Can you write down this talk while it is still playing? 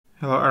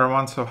Hello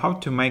everyone, so how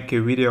to make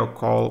a video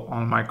call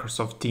on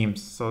Microsoft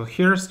Teams. So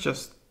here's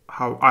just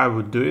how I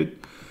would do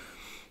it.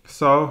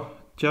 So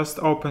just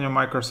open your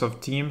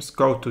Microsoft Teams,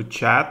 go to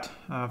chat,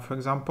 for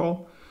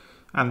example,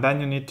 and then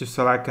you need to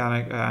select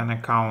an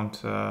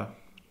account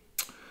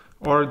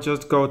or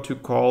just go to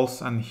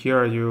calls, and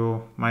here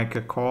you make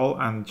a call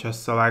and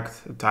just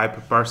select a type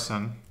of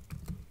person.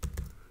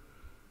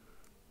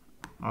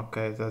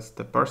 Okay, that's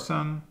the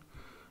person.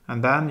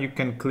 And then you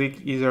can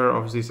click either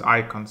of these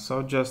icons.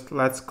 So just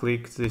let's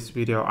click this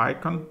video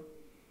icon.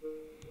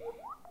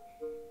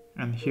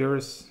 And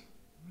here's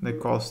the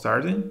call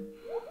starting.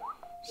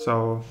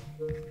 So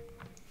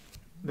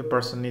the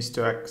person needs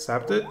to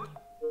accept it.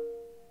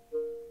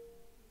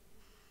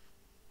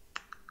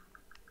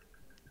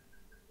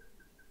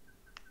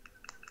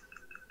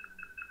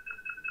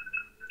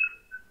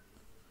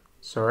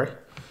 Sorry.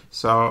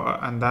 So,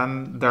 and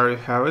then there you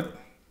have it.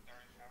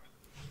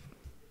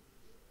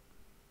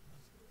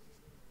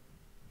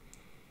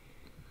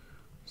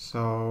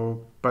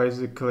 So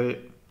basically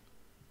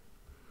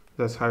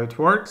that's how it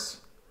works.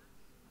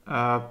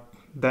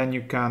 Then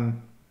you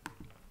can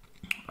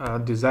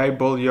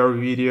disable your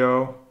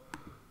video.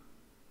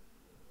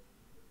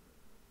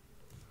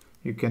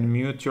 You can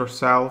mute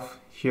yourself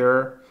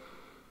here.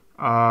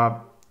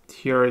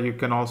 Here you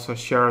can also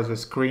share the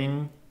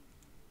screen.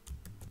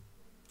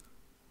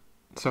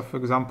 So for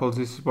example,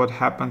 this is what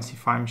happens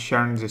if I'm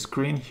sharing the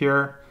screen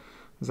here.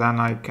 Then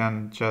I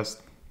can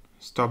just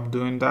stop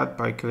doing that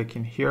by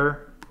clicking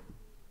here.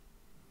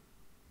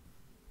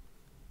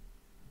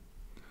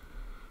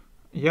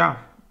 Yeah,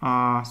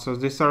 so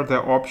these are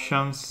the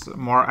options,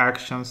 more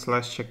actions.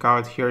 Let's check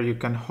out here. You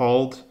can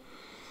hold,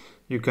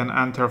 you can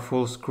enter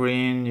full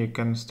screen, you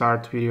can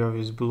start video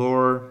with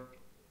blur.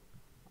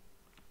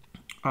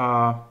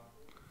 So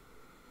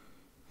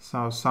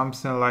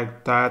something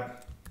like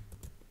that.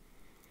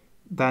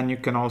 Then you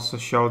can also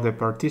show the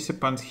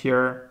participants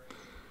here,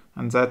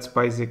 and that's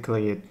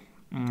basically it.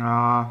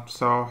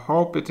 So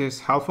hope it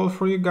is helpful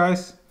for you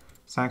guys.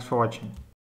 Thanks for watching.